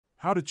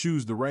How to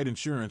choose the right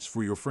insurance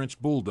for your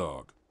French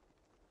Bulldog.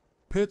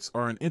 Pets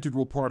are an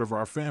integral part of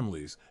our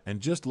families, and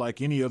just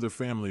like any other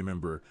family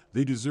member,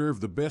 they deserve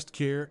the best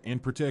care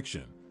and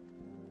protection.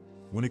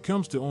 When it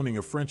comes to owning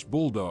a French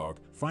Bulldog,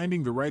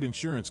 finding the right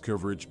insurance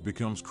coverage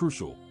becomes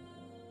crucial.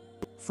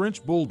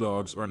 French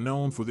Bulldogs are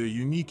known for their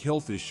unique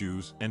health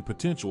issues and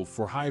potential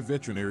for high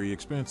veterinary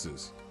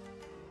expenses.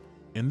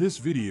 In this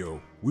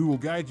video, we will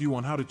guide you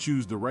on how to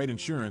choose the right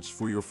insurance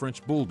for your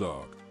French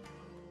Bulldog.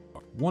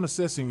 1.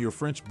 Assessing your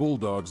French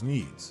Bulldog's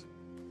needs.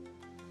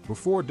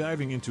 Before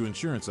diving into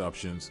insurance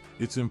options,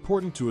 it's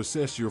important to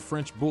assess your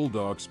French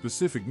Bulldog's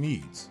specific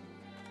needs.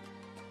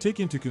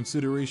 Take into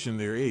consideration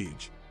their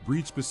age,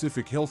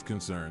 breed-specific health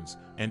concerns,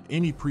 and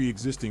any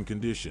pre-existing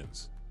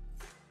conditions.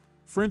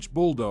 French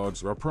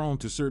Bulldogs are prone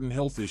to certain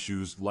health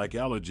issues like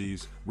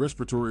allergies,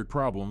 respiratory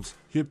problems,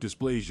 hip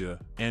dysplasia,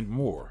 and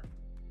more.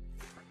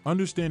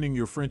 Understanding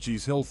your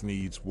Frenchie's health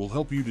needs will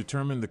help you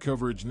determine the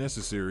coverage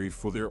necessary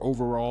for their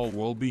overall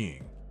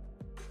well-being.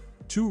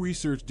 2.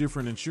 Research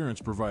different insurance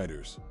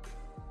providers.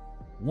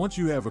 Once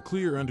you have a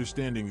clear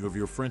understanding of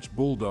your French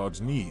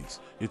Bulldog's needs,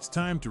 it's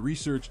time to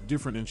research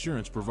different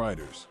insurance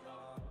providers.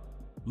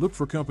 Look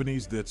for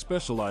companies that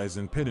specialize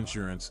in pet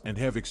insurance and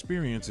have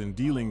experience in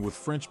dealing with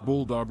French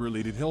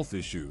Bulldog-related health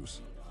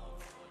issues.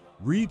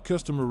 Read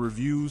customer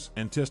reviews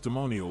and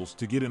testimonials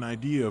to get an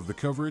idea of the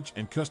coverage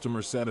and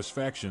customer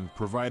satisfaction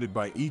provided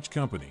by each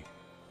company.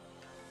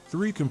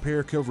 3.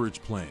 Compare coverage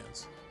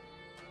plans.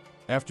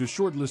 After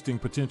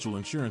shortlisting potential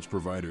insurance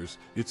providers,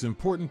 it's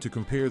important to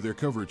compare their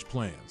coverage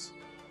plans.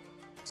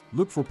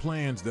 Look for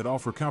plans that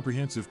offer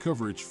comprehensive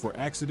coverage for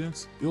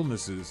accidents,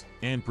 illnesses,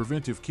 and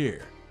preventive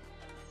care.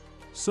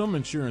 Some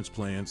insurance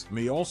plans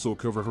may also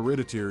cover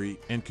hereditary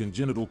and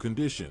congenital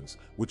conditions,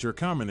 which are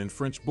common in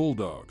French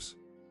Bulldogs.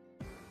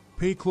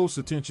 Pay close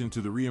attention to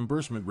the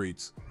reimbursement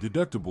rates,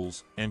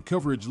 deductibles, and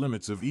coverage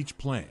limits of each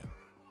plan.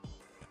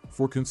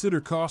 4. Consider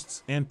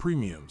costs and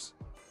premiums.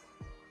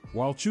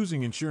 While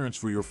choosing insurance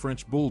for your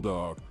French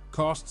Bulldog,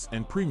 costs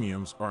and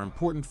premiums are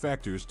important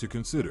factors to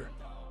consider.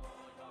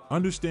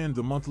 Understand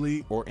the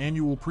monthly or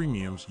annual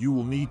premiums you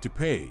will need to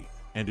pay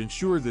and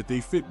ensure that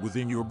they fit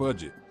within your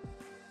budget.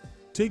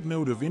 Take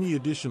note of any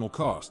additional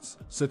costs,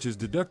 such as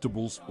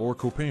deductibles or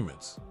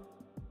copayments.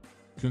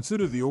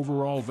 Consider the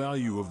overall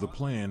value of the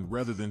plan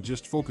rather than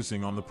just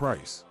focusing on the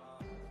price.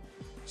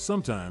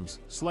 Sometimes,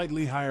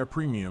 slightly higher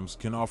premiums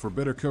can offer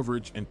better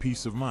coverage and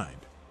peace of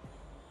mind.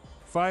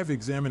 5.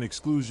 Examine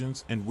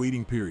exclusions and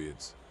waiting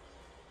periods.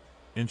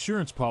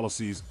 Insurance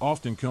policies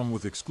often come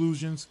with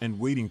exclusions and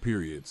waiting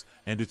periods,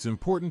 and it's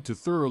important to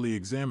thoroughly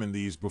examine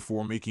these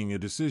before making a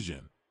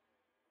decision.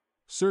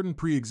 Certain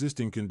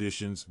pre-existing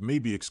conditions may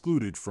be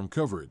excluded from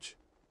coverage.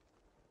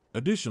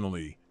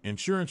 Additionally,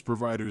 insurance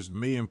providers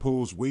may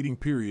impose waiting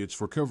periods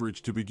for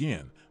coverage to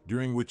begin,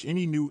 during which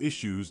any new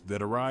issues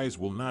that arise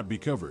will not be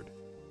covered.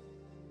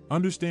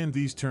 Understand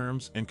these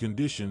terms and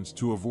conditions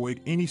to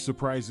avoid any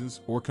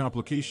surprises or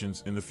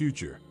complications in the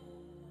future.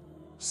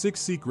 6.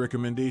 Seek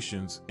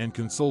recommendations and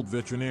consult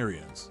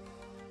veterinarians.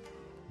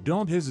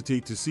 Don't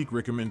hesitate to seek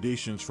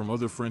recommendations from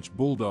other French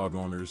Bulldog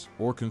owners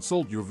or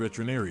consult your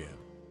veterinarian.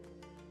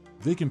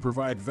 They can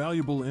provide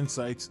valuable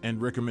insights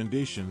and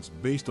recommendations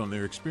based on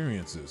their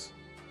experiences.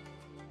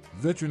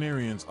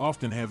 Veterinarians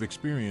often have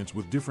experience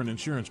with different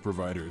insurance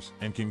providers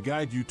and can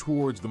guide you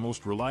towards the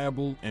most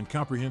reliable and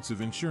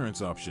comprehensive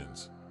insurance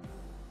options.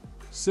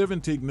 7.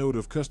 Take note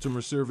of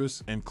customer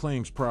service and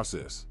claims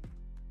process.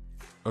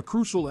 A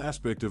crucial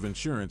aspect of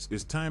insurance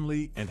is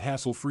timely and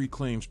hassle-free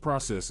claims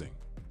processing.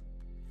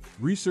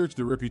 Research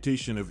the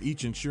reputation of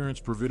each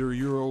insurance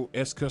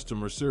provider's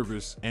customer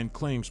service and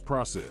claims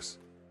process.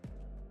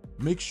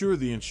 Make sure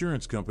the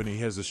insurance company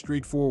has a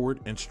straightforward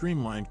and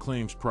streamlined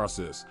claims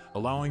process,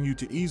 allowing you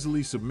to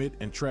easily submit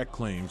and track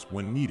claims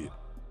when needed.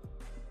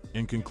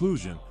 In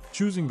conclusion,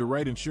 choosing the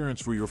right insurance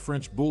for your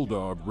French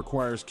Bulldog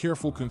requires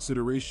careful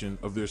consideration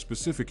of their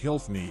specific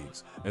health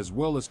needs, as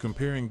well as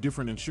comparing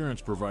different insurance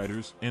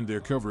providers and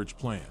their coverage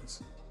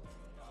plans.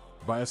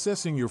 By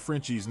assessing your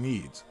Frenchie's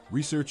needs,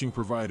 researching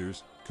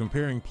providers,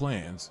 comparing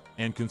plans,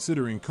 and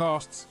considering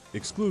costs,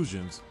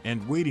 exclusions,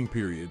 and waiting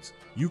periods,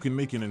 you can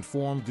make an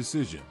informed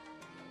decision.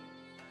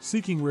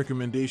 Seeking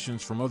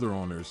recommendations from other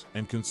owners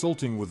and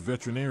consulting with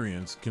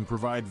veterinarians can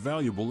provide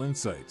valuable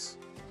insights.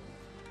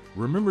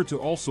 Remember to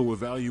also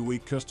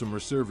evaluate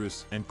customer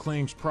service and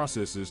claims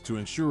processes to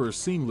ensure a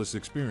seamless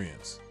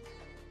experience.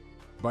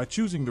 By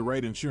choosing the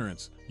right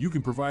insurance, you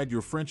can provide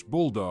your French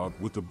Bulldog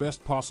with the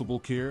best possible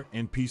care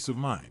and peace of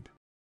mind.